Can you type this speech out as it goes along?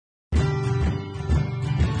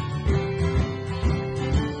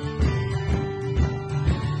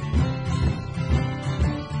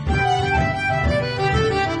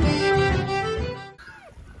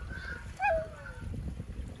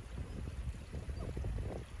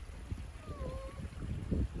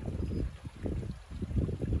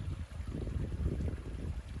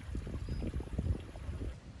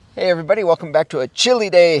Hey everybody, welcome back to a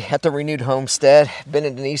chilly day at the Renewed Homestead. Ben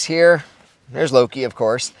and Denise here. There's Loki, of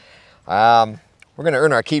course. We're going to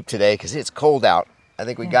earn our keep today because it's cold out. I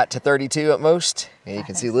think we got to 32 at most, and you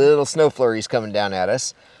can see little snow flurries coming down at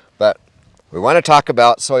us. But we want to talk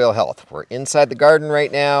about soil health. We're inside the garden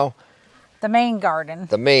right now. The main garden.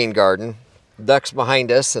 The main garden. Ducks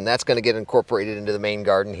behind us, and that's going to get incorporated into the main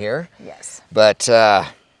garden here. Yes. But,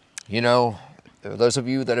 you know, those of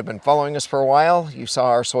you that have been following us for a while, you saw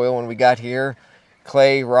our soil when we got here.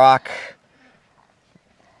 Clay, rock,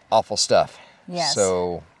 awful stuff. Yes.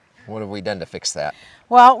 So what have we done to fix that?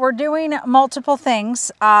 Well, we're doing multiple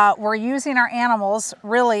things. We're using our animals,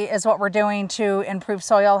 really, is what we're doing to improve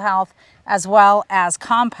soil health, as well as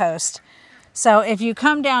compost. So if you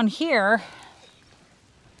come down here,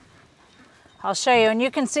 I'll show you, and you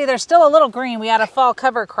can see there's still a little green. We had a fall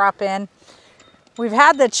cover crop in. We've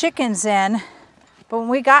had the chickens in, but when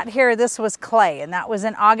we got here, this was clay, and that was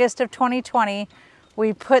in August of 2020.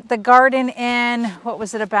 We put the garden in, what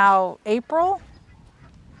was it, about April?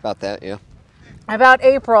 About that, yeah. About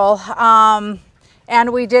April,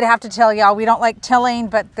 and we did have to tell y'all, we don't like tilling,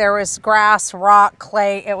 but there was grass, rock,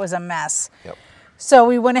 clay, it was a mess. Yep. So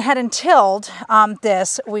we went ahead and tilled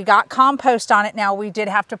this. We got compost on it. Now we did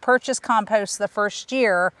have to purchase compost the first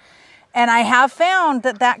year, and I have found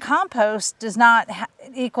that that compost does not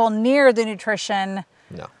equal near the nutrition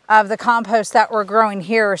of the compost that we're growing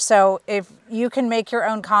here. So if you can make your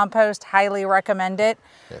own compost, highly recommend it.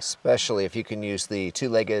 Especially if you can use the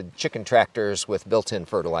two-legged chicken tractors with built-in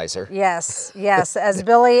fertilizer. Yes, yes. As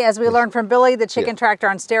we learned from Billy, the chicken tractor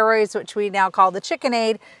on steroids, which we now call the chicken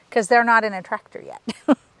aid, because they're not in a tractor yet.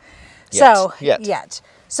 Yet.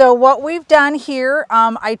 So what we've done here,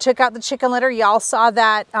 I took out the chicken litter. Y'all saw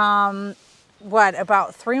that,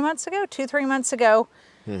 about 3 months ago, 2-3 months ago.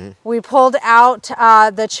 Mm-hmm. We pulled out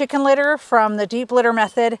the chicken litter from the deep litter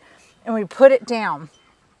method, and we put it down.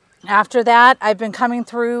 After that, I've been coming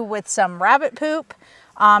through with some rabbit poop,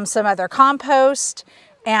 some other compost,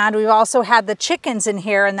 and we've also had the chickens in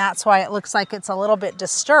here, and that's why it looks like it's a little bit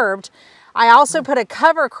disturbed. I also put a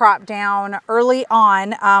cover crop down early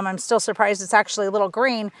on. I'm still surprised it's actually a little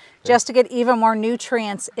green, just to get even more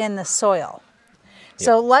nutrients in the soil.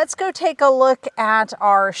 So let's go take a look at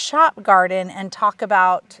our shop garden and talk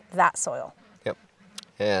about that soil. Yep.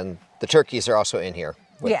 And the turkeys are also in here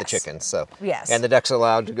with the chickens. So and the ducks are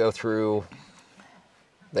allowed to go through.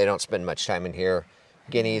 They don't spend much time in here.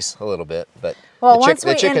 Guineas a little bit, but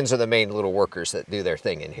the chickens are the main little workers that do their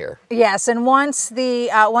thing in here. Yes, and once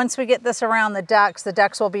we get this around the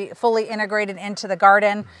ducks will be fully integrated into the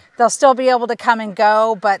garden. They'll still be able to come and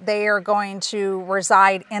go, but they are going to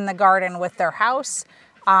reside in the garden with their house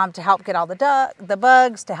to help get all the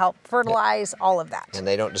bugs, to help fertilize, all of that. And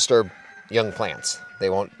they don't disturb young plants. They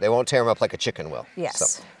won't tear them up like a chicken will.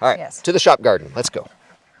 Yes. So, all right, to the shop garden. Let's go.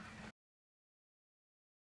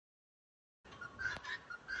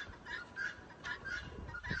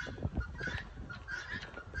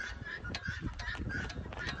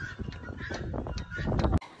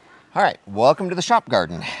 All right, welcome to the shop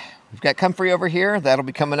garden. We've got comfrey over here. That'll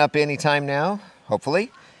be coming up anytime now,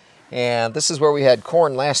 hopefully. And this is where we had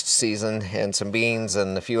corn last season and some beans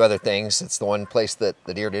and a few other things. It's the one place that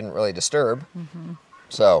the deer didn't really disturb. Mm-hmm.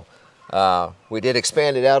 So we did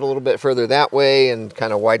expand it out a little bit further that way and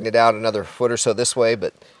kind of widen it out another foot or so this way,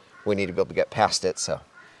 but we need to be able to get past it. So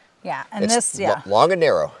yeah, and it's long and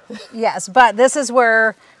narrow. Yes, but this is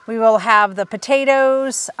where we will have the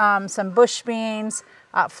potatoes, some bush beans,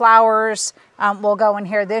 flowers. We'll go in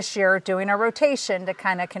here this year doing a rotation to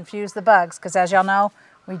kind of confuse the bugs, because as y'all know,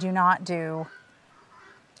 we do not do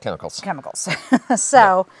chemicals.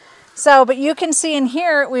 But you can see in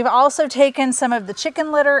here, we've also taken some of the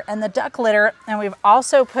chicken litter and the duck litter, and we've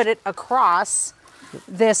also put it across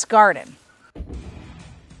this garden.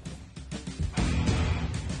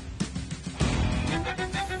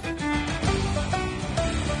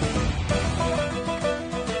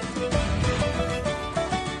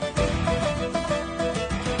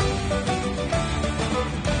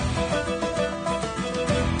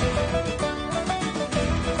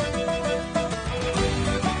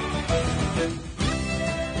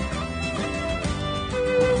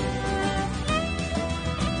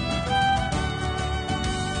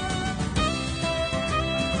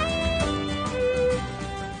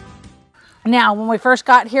 Now, when we first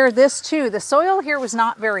got here, the soil here was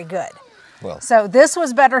not very good. Well, so this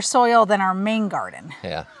was better soil than our main garden.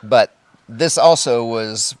 Yeah, but this also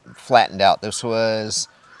was flattened out. This was,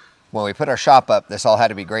 when we put our shop up, this all had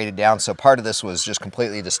to be graded down. So part of this was just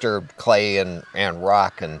completely disturbed clay and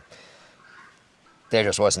rock, and there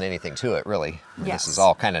just wasn't anything to it, really. I mean, yes. This is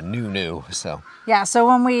all kind of new, so. Yeah, so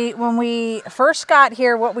when we first got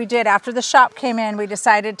here, what we did after the shop came in, we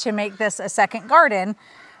decided to make this a second garden.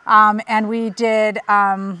 And we did,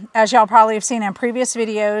 as y'all probably have seen in previous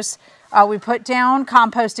videos, we put down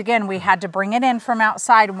compost. Again, we had to bring it in from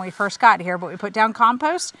outside when we first got here, but we put down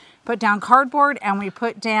compost, put down cardboard, and we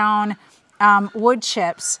put down wood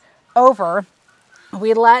chips over.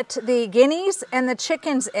 We let the guineas and the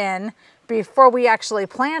chickens in before we actually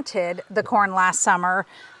planted the corn last summer,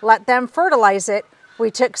 let them fertilize it. We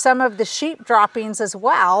took some of the sheep droppings as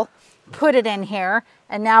well, put it in here,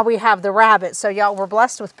 and now we have the rabbits. So y'all, we're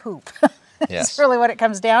blessed with poop. That's yes. really what it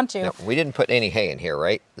comes down to. No, we didn't put any hay in here,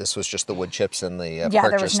 right? This was just the wood chips and the yeah,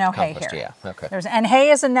 there was no compost. hay here. Yeah, okay. And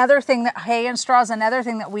hay is another thing hay and straw is another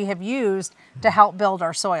thing that we have used to help build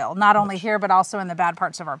our soil, not only here but also in the bad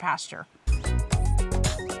parts of our pasture.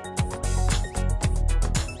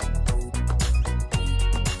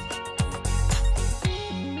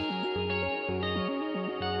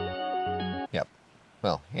 Yep.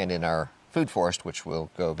 Well, and in our food forest, which we'll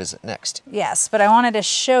go visit next. Yes, but I wanted to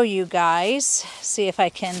show you guys, see if I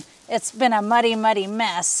can, it's been a muddy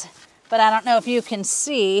mess, but I don't know if you can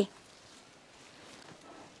see.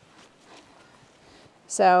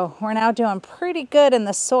 So we're now doing pretty good in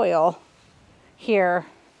the soil here.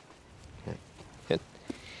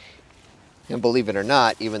 And believe it or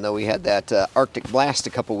not, even though we had that Arctic blast a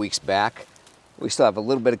couple weeks back, we still have a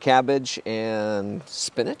little bit of cabbage and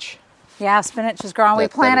spinach. Yeah, spinach is growing. We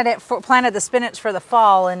planted the spinach for the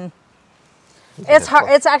fall, and it's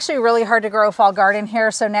hard. It's actually really hard to grow a fall garden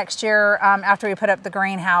here. So next year, after we put up the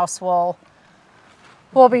greenhouse, we'll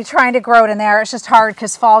be trying to grow it in there. It's just hard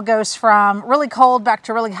because fall goes from really cold back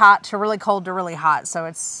to really hot to really cold to really hot. So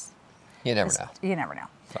you never know. You never know.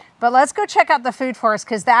 So. But let's go check out the food forest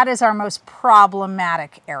because that is our most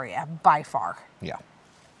problematic area by far. Yeah,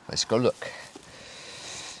 let's go look.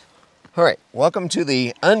 All right, welcome to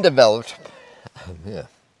the undeveloped. Yeah.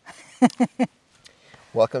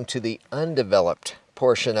 Welcome to the undeveloped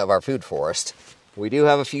portion of our food forest. We do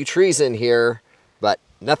have a few trees in here, but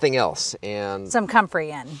nothing else. And some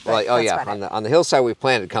comfrey in. Well, oh yeah, on the hillside we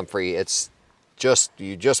planted comfrey. It's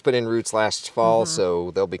you just put in roots last fall,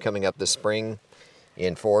 so they'll be coming up this spring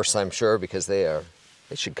in force, I'm sure, because they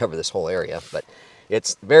should cover this whole area. But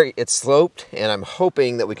it's sloped, and I'm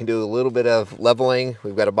hoping that we can do a little bit of leveling.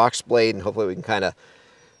 We've got a box blade, and hopefully we can kind of,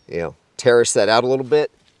 terrace that out a little bit.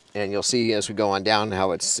 And you'll see as we go on down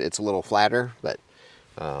how it's a little flatter. But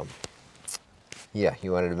yeah,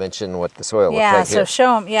 you wanted to mention what the soil looks like here. Yeah, so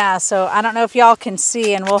show them. Yeah, so I don't know if y'all can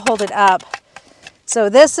see, and we'll hold it up. So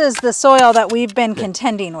this is the soil that we've been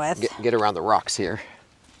contending with. Get around the rocks here.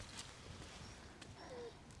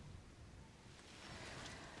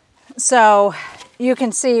 So you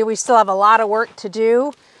can see we still have a lot of work to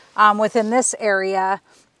do within this area.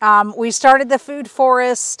 We started the food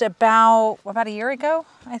forest about a year ago.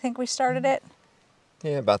 I think we started it.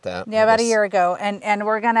 Yeah, about that. Yeah, about a year ago. And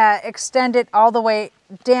we're going to extend it all the way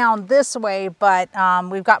down this way, but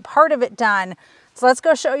we've got part of it done. So let's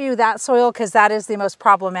go show you that soil because that is the most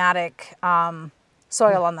problematic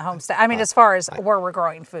soil on the homestead. I mean, as far as where we're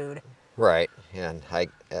growing food. Right. And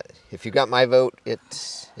if you got my vote,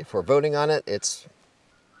 if we're voting on it,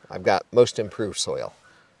 I've got most improved soil.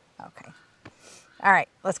 Okay. All right,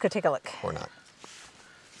 let's go take a look. Or not.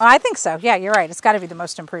 Oh, I think so. Yeah, you're right. It's got to be the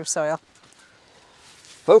most improved soil.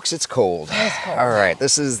 Folks, it's cold. It's cold. All right,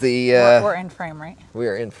 this is the... we're in frame, right? We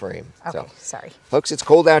are in frame. Okay, so. Sorry. Folks, it's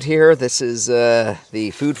cold out here. This is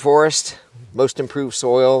the food forest. Most improved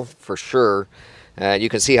soil, for sure. You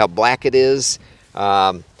can see how black it is.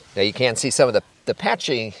 Now, you can see some of the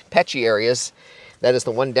patchy areas. That is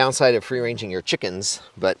the one downside of free-ranging your chickens.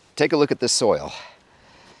 But take a look at this soil.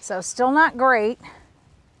 So still not great,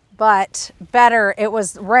 but better. It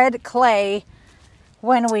was red clay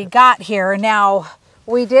when we got here. Now,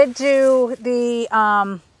 we did do the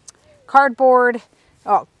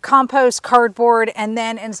compost cardboard, and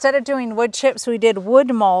then instead of doing wood chips, we did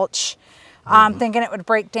wood mulch, thinking it would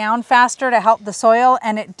break down faster to help the soil,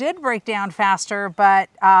 and it did break down faster, but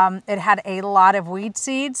it had a lot of weed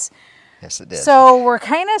seeds. Yes, it did. So we're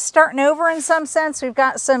kind of starting over in some sense. We've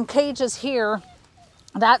got some cages here.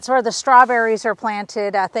 That's where the strawberries are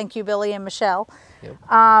planted. Thank you, Billy and Michelle.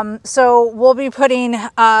 Yep. So we'll be putting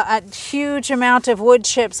a huge amount of wood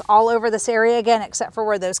chips all over this area again, except for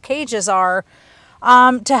where those cages are,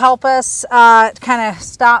 to help us kind of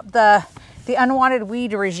stop the unwanted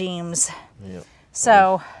weed regimes. Yep.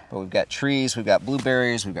 So, but we've got trees, we've got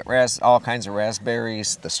blueberries, we've got all kinds of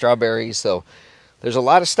raspberries, the strawberries. So There's a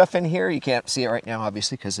lot of stuff in here. You can't see it right now,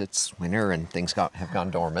 obviously, because it's winter and things have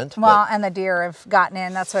gone dormant. Well, and the deer have gotten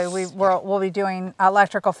in. That's why we'll be doing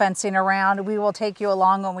electrical fencing around. We will take you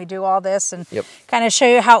along when we do all this and kind of show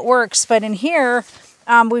you how it works. But in here,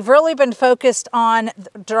 we've really been focused on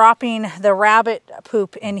dropping the rabbit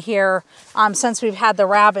poop in here since we've had the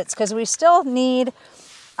rabbits, because we still need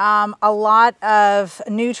a lot of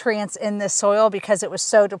nutrients in this soil because it was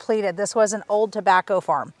so depleted. This was an old tobacco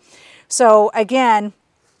farm. So again,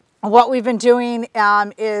 what we've been doing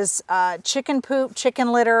is chicken poop,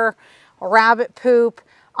 chicken litter, rabbit poop,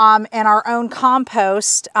 and our own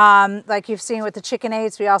compost. Like you've seen with the chicken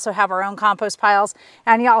aids, we also have our own compost piles.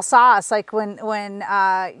 And y'all saw us, like when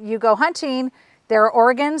you go hunting, there are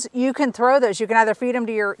organs, you can throw those. You can either feed them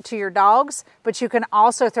to your dogs, but you can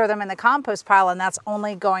also throw them in the compost pile, and that's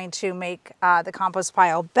only going to make the compost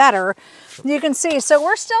pile better. You can see, so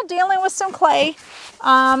we're still dealing with some clay,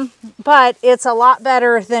 but it's a lot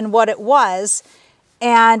better than what it was.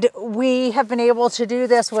 And we have been able to do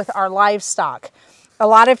this with our livestock. A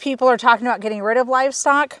lot of people are talking about getting rid of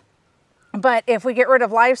livestock, but if we get rid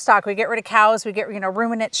of livestock, we get rid of cows, we get,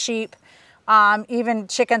 ruminant sheep, even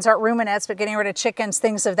chickens aren't ruminants, but getting rid of chickens,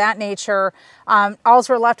 things of that nature. All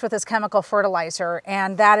we're left with is chemical fertilizer,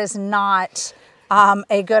 and that is not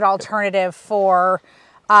a good alternative for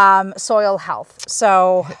soil health.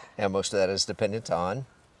 So, and most of that is dependent on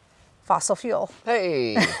fossil fuel.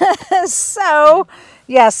 Hey. So,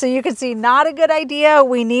 yeah, so you can see, not a good idea.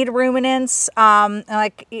 We need ruminants.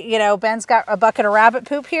 Like, Ben's got a bucket of rabbit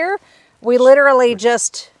poop here. We literally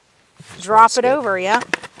just drop it over, yeah.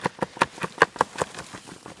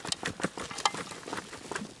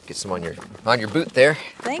 Get some on your boot there.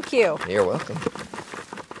 Thank you. You're welcome.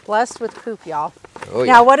 Blessed with poop, y'all. Oh,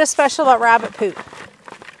 yeah. Now, what is special about rabbit poop?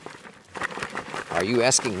 Are you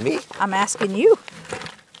asking me? I'm asking you.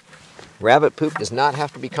 Rabbit poop does not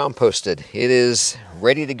have to be composted. It is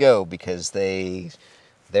ready to go because their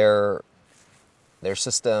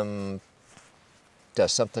system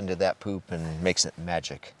does something to that poop and makes it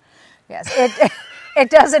magic. Yes, it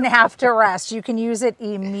doesn't have to rest. You can use it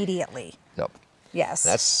immediately. Yep. Yes.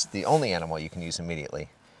 That's the only animal you can use immediately.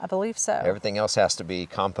 I believe so. Everything else has to be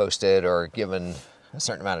composted or given a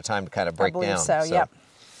certain amount of time to kind of break down. I believe so, yep.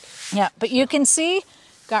 Yeah, but you can see,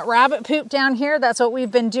 got rabbit poop down here. That's what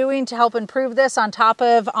we've been doing to help improve this on top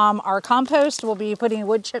of our compost. We'll be putting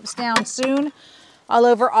wood chips down soon all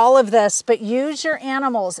over all of this. But use your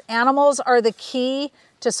animals. Animals are the key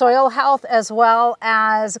to soil health as well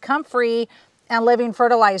as comfrey and living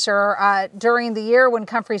fertilizer. During the year when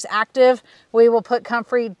comfrey's active, we will put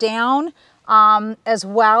comfrey down as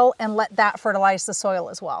well and let that fertilize the soil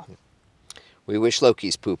as well. We wish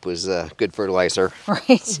Loki's poop was good fertilizer.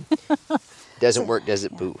 Right. Doesn't work, does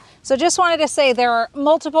it, poo? So just wanted to say there are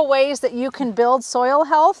multiple ways that you can build soil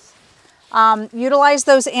health. Utilize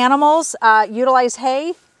those animals. Utilize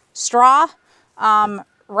hay, straw,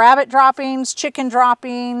 rabbit droppings, chicken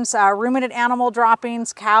droppings, ruminant animal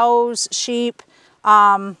droppings, cows, sheep,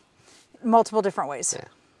 multiple different ways. Yeah.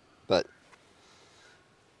 But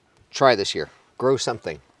try this year. Grow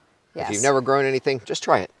something. Yes. If you've never grown anything, just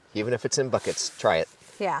try it. Even if it's in buckets, try it.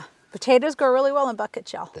 Yeah. Potatoes grow really well in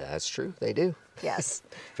buckets, y'all. That's true. They do. Yes.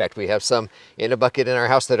 In fact, we have some in a bucket in our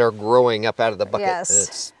house that are growing up out of the bucket.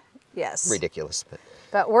 Yes. It's ridiculous.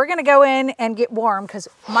 But we're going to go in and get warm because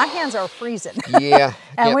my hands are freezing. Yeah.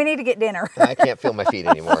 And we need to get dinner. I can't feel my feet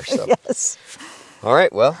anymore. So. Yes. All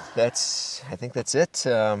right. Well, I think that's it.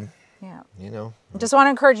 Yeah. Just want to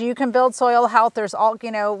encourage you, you can build soil health. There's all,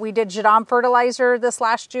 we did Jadam fertilizer this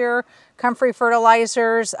last year, comfrey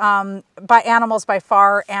fertilizers, by animals by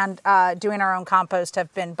far, and doing our own compost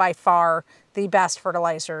have been by far the best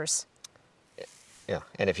fertilizers. Yeah.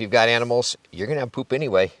 And if you've got animals, you're going to have poop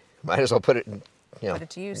anyway. Might as well put it, put it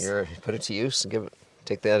to use. Put it to use and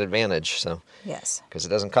take that advantage. So yes. Because it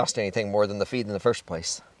doesn't cost anything more than the feed in the first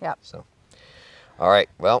place. Yep. So, all right.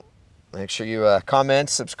 Well, make sure you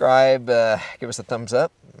comment, subscribe, give us a thumbs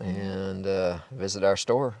up, and visit our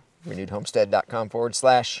store,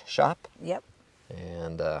 renewedhomestead.com/shop. Yep.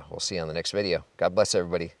 And we'll see you on the next video. God bless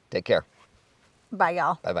everybody. Take care. Bye,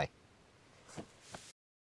 y'all. Bye-bye.